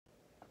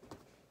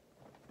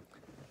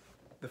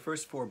The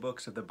first 4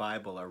 books of the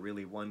Bible are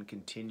really one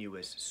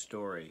continuous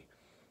story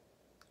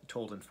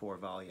told in 4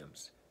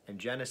 volumes. And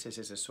Genesis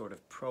is a sort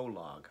of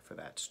prologue for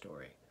that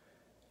story.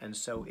 And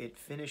so it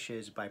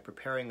finishes by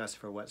preparing us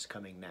for what's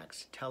coming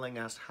next, telling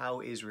us how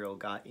Israel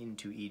got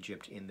into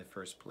Egypt in the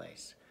first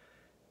place,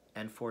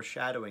 and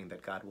foreshadowing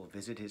that God will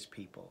visit his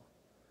people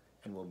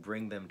and will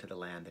bring them to the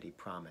land that he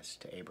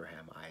promised to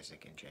Abraham,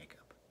 Isaac, and Jacob.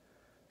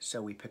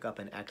 So we pick up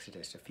in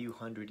Exodus a few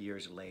hundred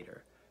years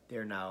later.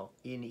 They're now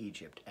in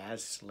Egypt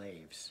as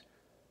slaves,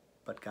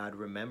 but God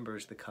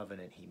remembers the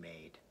covenant he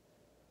made.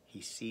 He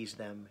sees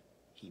them,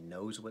 he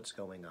knows what's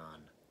going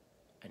on,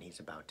 and he's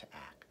about to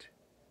act.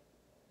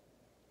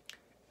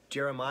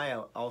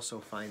 Jeremiah also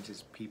finds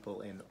his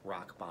people in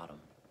rock bottom.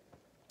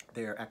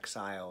 They are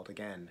exiled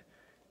again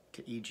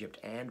to Egypt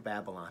and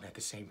Babylon at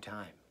the same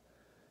time.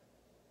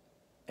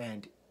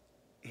 And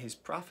his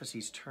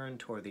prophecies turn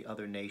toward the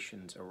other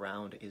nations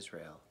around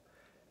Israel.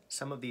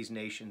 Some of these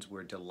nations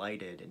were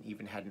delighted and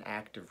even had an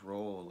active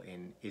role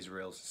in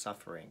Israel's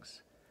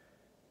sufferings.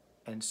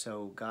 And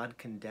so God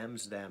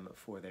condemns them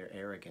for their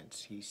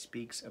arrogance. He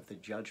speaks of the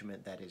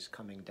judgment that is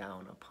coming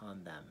down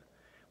upon them.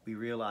 We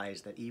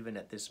realize that even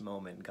at this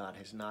moment, God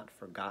has not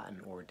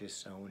forgotten or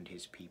disowned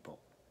his people.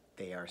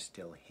 They are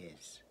still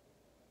his.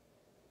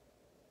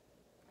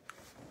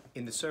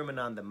 In the Sermon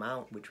on the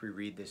Mount, which we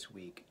read this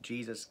week,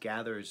 Jesus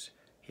gathers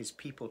his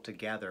people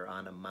together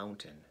on a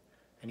mountain.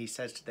 And he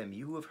says to them,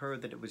 "You have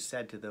heard that it was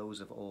said to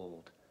those of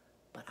old,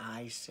 but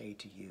I say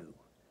to you."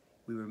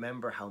 We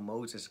remember how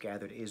Moses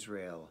gathered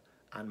Israel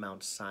on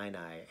Mount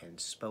Sinai and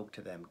spoke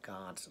to them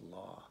God's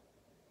law.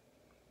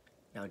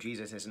 Now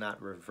Jesus is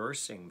not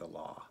reversing the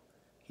law.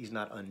 He's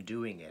not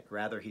undoing it.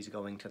 Rather, he's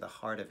going to the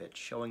heart of it,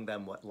 showing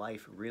them what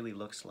life really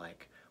looks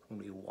like when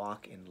we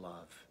walk in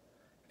love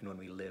and when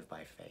we live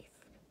by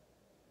faith.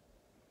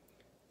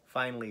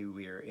 Finally,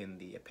 we're in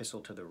the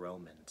Epistle to the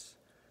Romans.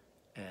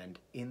 And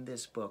in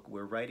this book,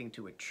 we're writing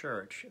to a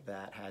church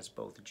that has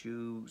both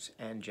Jews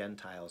and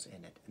Gentiles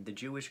in it. And the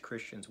Jewish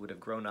Christians would have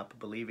grown up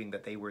believing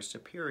that they were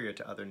superior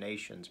to other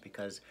nations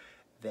because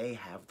they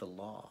have the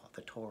law,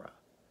 the Torah.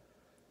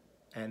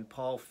 And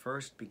Paul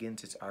first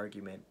begins his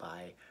argument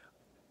by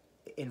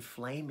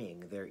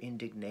inflaming their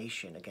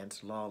indignation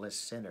against lawless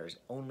sinners,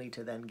 only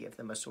to then give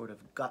them a sort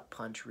of gut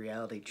punch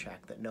reality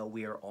check that no,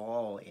 we are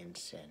all in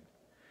sin.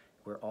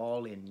 We're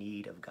all in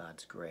need of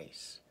God's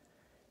grace.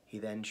 He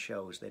then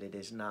shows that it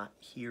is not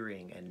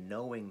hearing and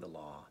knowing the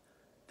law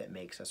that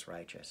makes us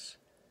righteous,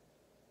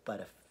 but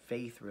a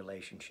faith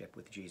relationship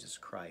with Jesus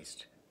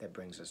Christ that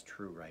brings us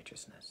true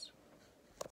righteousness.